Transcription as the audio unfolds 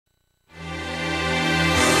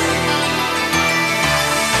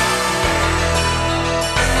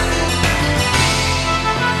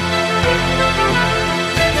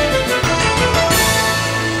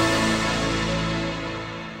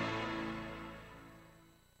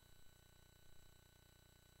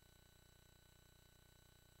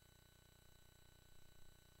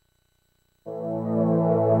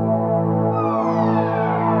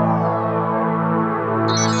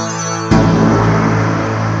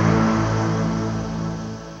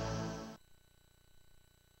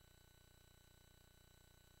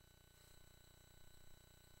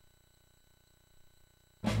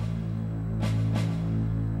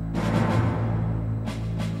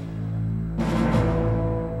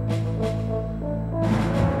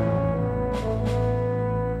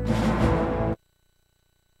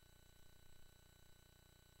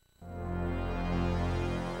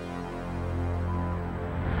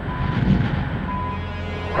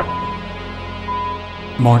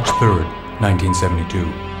March 3rd, 1972.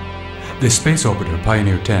 The space orbiter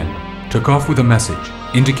Pioneer 10 took off with a message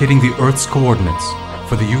indicating the Earth's coordinates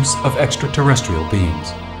for the use of extraterrestrial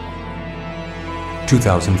beings.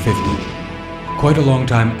 2050. Quite a long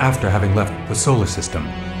time after having left the solar system,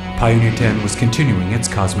 Pioneer 10 was continuing its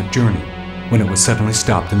cosmic journey when it was suddenly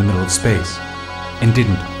stopped in the middle of space and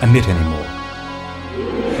didn't emit anymore.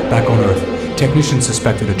 Back on Earth, technicians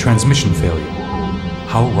suspected a transmission failure.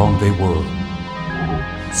 How wrong they were.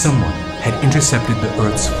 Someone had intercepted the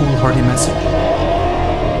Earth's foolhardy message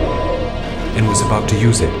and was about to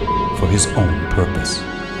use it for his own purpose.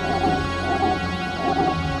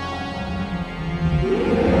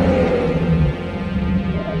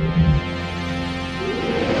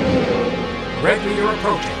 Redley, you're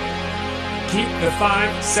approaching. Keep the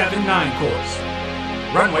 579 course.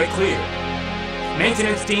 Runway clear.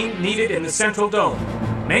 Maintenance team needed in the central dome.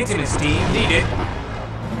 Maintenance team needed.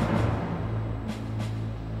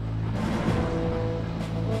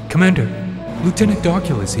 Commander, Lieutenant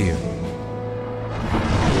Darkhill is here.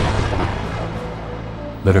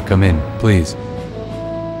 Let her come in, please.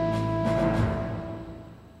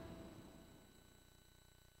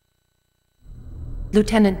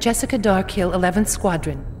 Lieutenant Jessica Darkhill, 11th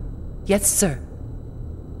Squadron. Yes, sir.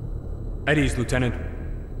 At ease, Lieutenant.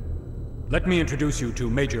 Let me introduce you to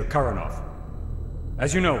Major Karanov.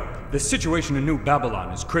 As you know, the situation in New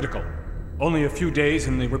Babylon is critical. Only a few days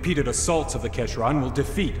and the repeated assaults of the Kesh Rhan will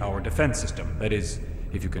defeat our defense system. That is,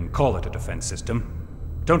 if you can call it a defense system.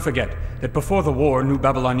 Don't forget that before the war, New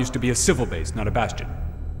Babylon used to be a civil base, not a bastion.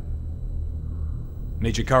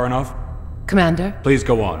 Major Karanov? Commander? Please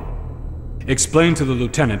go on. Explain to the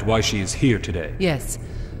Lieutenant why she is here today. Yes.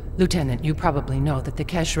 Lieutenant, you probably know that the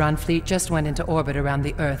Kesh Rhan fleet just went into orbit around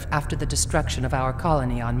the Earth after the destruction of our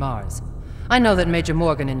colony on Mars. I know that Major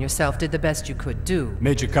Morgan and yourself did the best you could do.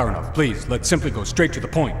 Major Karanov, please, let's simply go straight to the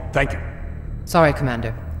point. Thank you. Sorry,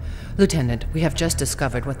 Commander. Lieutenant, we have just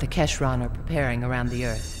discovered what the Kesh Rhan are preparing around the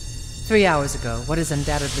Earth. 3 hours ago, what is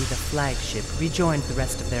undoubtedly the flagship rejoined the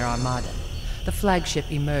rest of their armada. The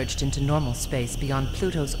flagship emerged into normal space beyond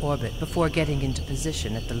Pluto's orbit before getting into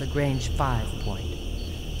position at the Lagrange 5 point.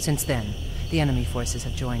 Since then, the enemy forces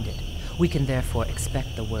have joined it. We can therefore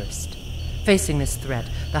expect the worst. Facing this threat,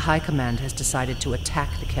 the High Command has decided to attack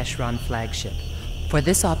the Kesh Rhan flagship. For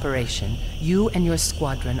this operation, you and your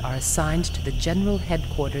squadron are assigned to the General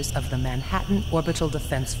Headquarters of the Manhattan Orbital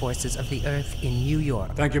Defense Forces of the Earth in New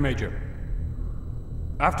York. Thank you, Major.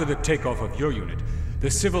 After the takeoff of your unit, the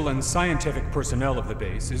civil and scientific personnel of the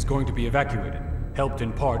base is going to be evacuated, helped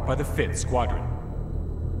in part by the 5th Squadron.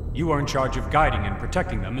 You are in charge of guiding and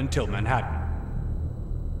protecting them until Manhattan.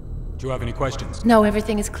 Do you have any questions? No,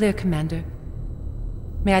 everything is clear, Commander.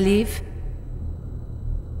 May I leave?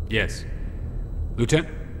 Yes. Lieutenant,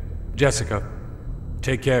 Jessica,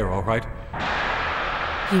 take care, all right?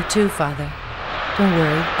 You too, Father. Don't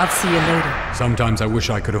worry, I'll see you later. Sometimes I wish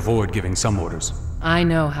I could avoid giving some orders. I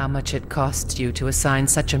know how much it costs you to assign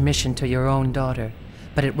such a mission to your own daughter,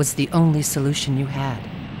 but it was the only solution you had.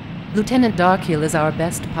 Lieutenant Darkhill is our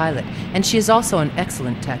best pilot, and she is also an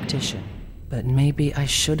excellent tactician. But maybe I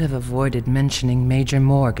should have avoided mentioning Major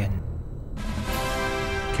Morgan.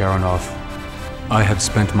 Karanov, I have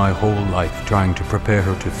spent my whole life trying to prepare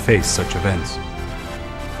her to face such events.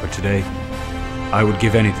 But today, I would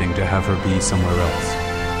give anything to have her be somewhere else.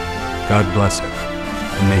 God bless her,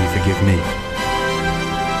 and may he forgive me.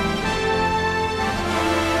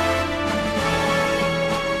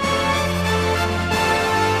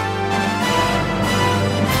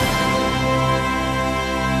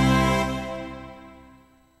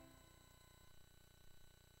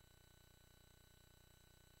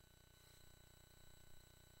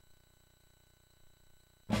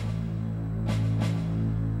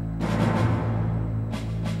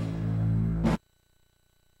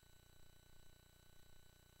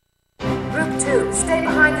 Stay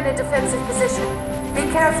behind in a defensive position. Be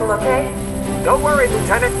careful, okay? Don't worry,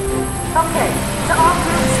 Lieutenant. Okay, to all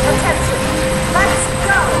groups, attention. Let's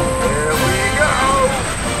go! Here we go!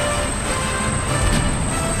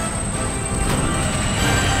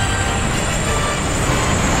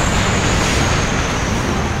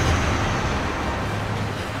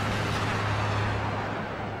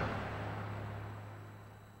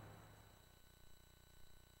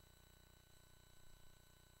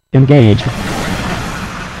 Engage.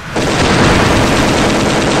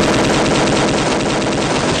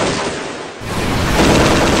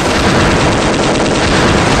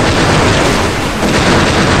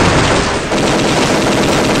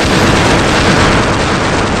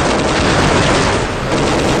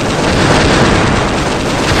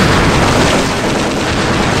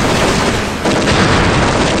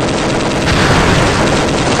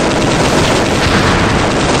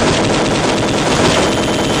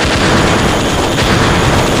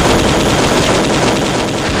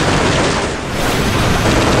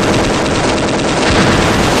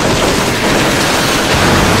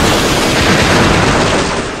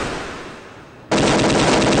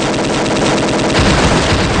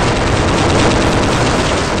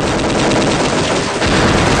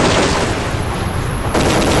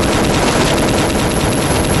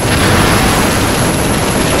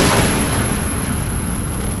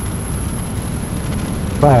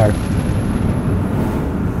 Fire.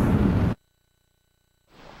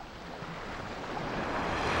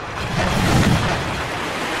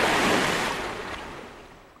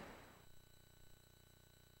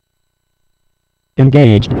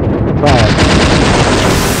 Engaged. Fire.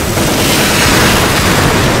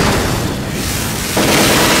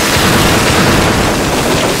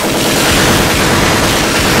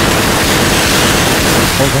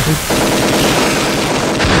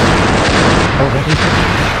 Already.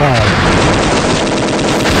 Fire.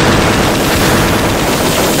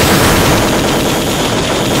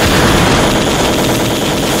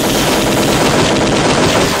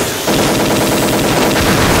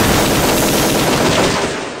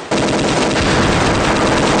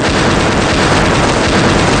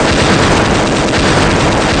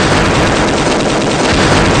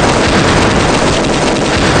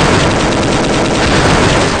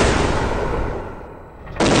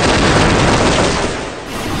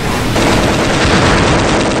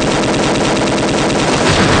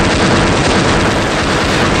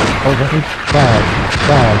 Already. Fire.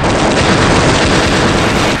 Fire.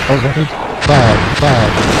 Already. Fire.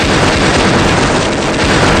 Fire.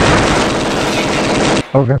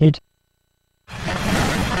 Overheat.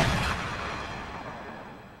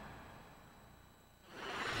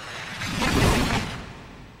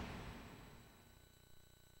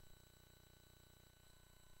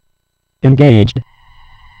 Engaged.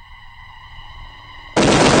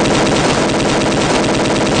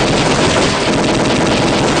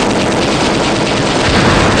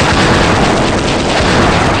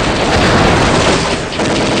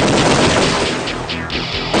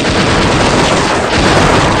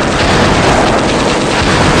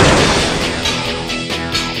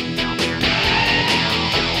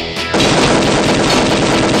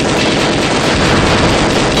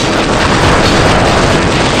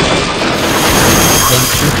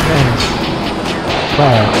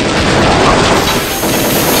 Fire.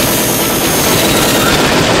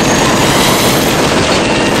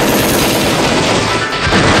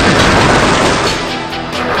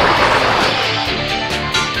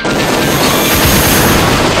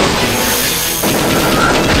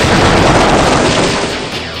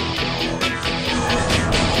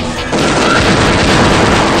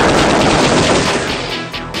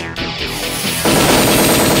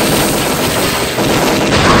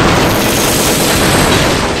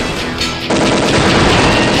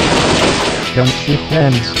 Don't shoot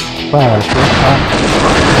hands. Fire. Fire.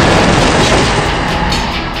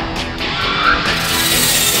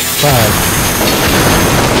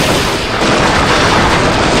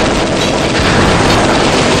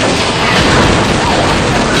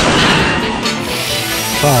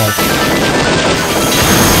 Fire.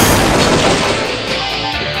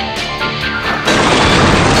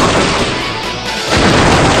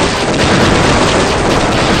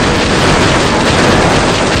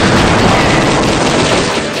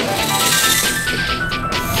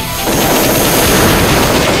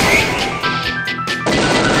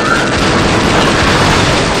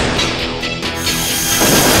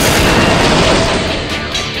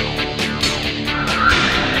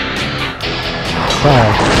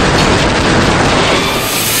 Fire.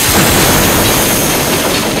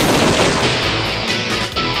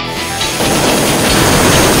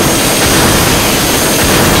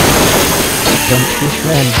 Don't shoot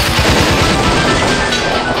friends.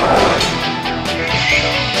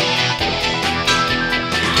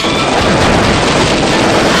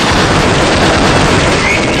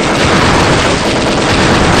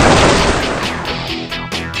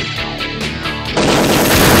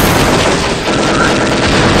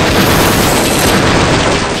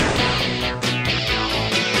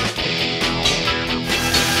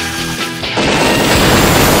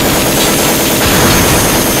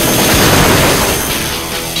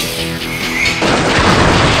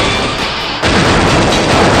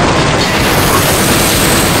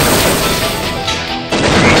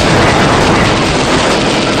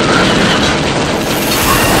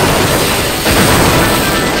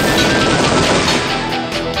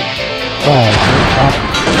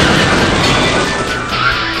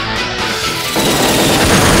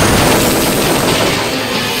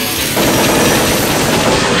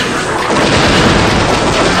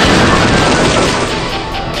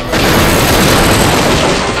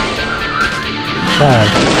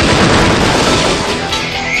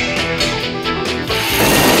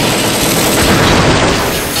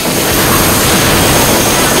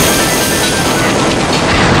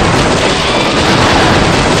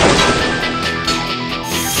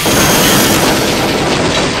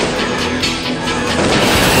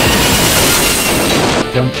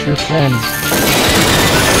 Don't shoot friends.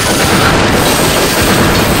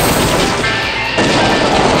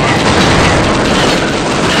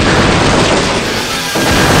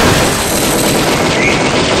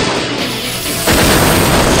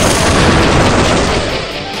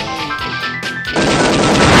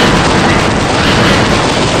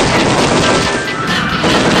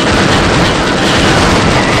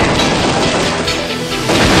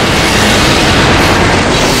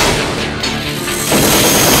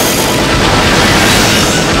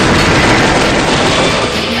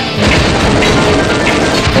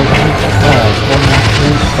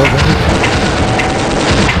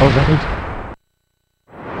 Already?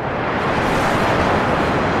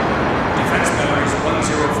 Defense memories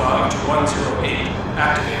 105 to 108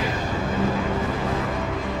 activated.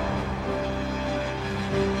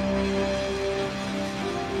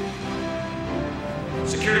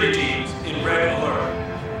 Security teams in red alert.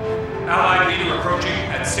 Allied leader approaching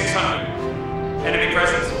at 600. Enemy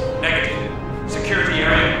presence negative. Security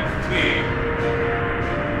area clear.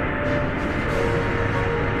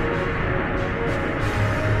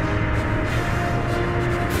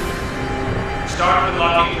 Start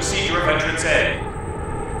unlocking procedure of entrance A.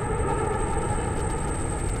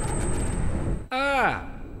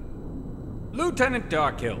 Lieutenant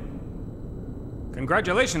Darkhill.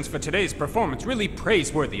 Congratulations for today's performance. Really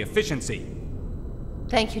praiseworthy efficiency.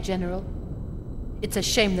 Thank you, General. It's a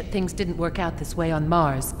shame that things didn't work out this way on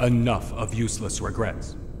Mars. Enough of useless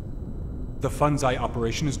regrets. The Funzi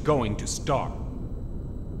operation is going to start.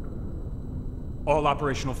 All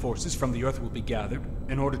operational forces from the Earth will be gathered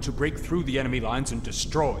in order to break through the enemy lines and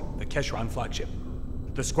destroy the Kesh Rhan flagship.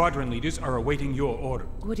 The squadron leaders are awaiting your order.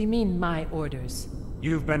 What do you mean, my orders?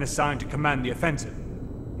 You've been assigned to command the offensive,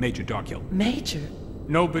 Major Darkhill. Major?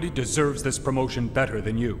 Nobody deserves this promotion better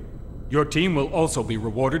than you. Your team will also be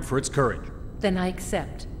rewarded for its courage. Then I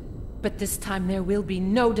accept. But this time there will be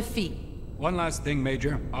no defeat. One last thing,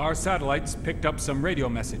 Major. Our satellites picked up some radio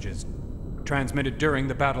messages transmitted during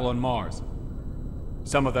the battle on Mars.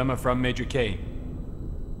 Some of them are from Major Kane.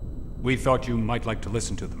 We thought you might like to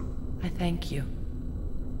listen to them. I thank you.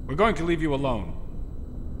 We're going to leave you alone.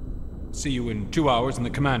 See you in 2 hours in the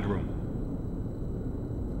command room.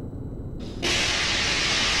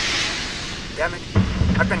 Damn it.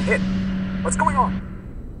 I've been hit. What's going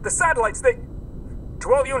on? The satellites, they...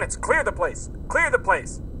 To all units, clear the place. Clear the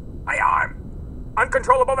place. Aye, arm.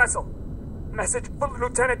 Uncontrollable vessel. Message for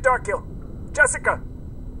Lieutenant Darkhill. Jessica,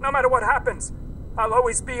 no matter what happens, I'll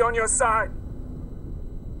always be on your side.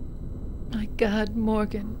 My God,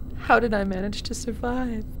 Morgan. How did I manage to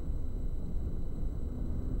survive?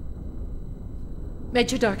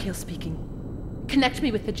 Major Darkhill speaking. Connect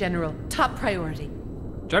me with the General. Top priority.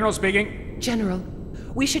 General speaking. General,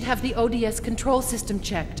 we should have the ODS control system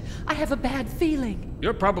checked. I have a bad feeling.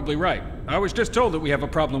 You're probably right. I was just told that we have a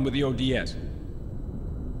problem with the ODS.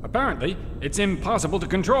 Apparently, it's impossible to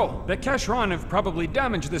control. The Kesh Rhan have probably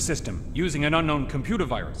damaged the system using an unknown computer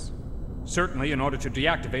virus. Certainly in order to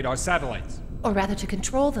deactivate our satellites. Or rather to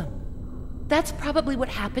control them. That's probably what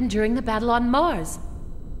happened during the battle on Mars.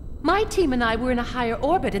 My team and I were in a higher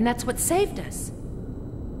orbit, and that's what saved us.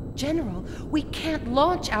 General, we can't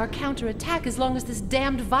launch our counterattack as long as this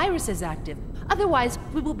damned virus is active. Otherwise,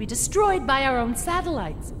 we will be destroyed by our own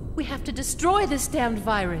satellites. We have to destroy this damned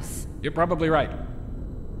virus. You're probably right.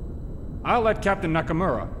 I'll let Captain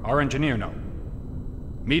Nakamura, our engineer, know.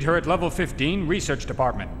 Meet her at level 15, Research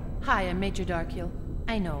Department. Hi, I'm Major Darkhill.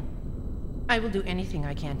 I know. I will do anything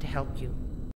I can to help you.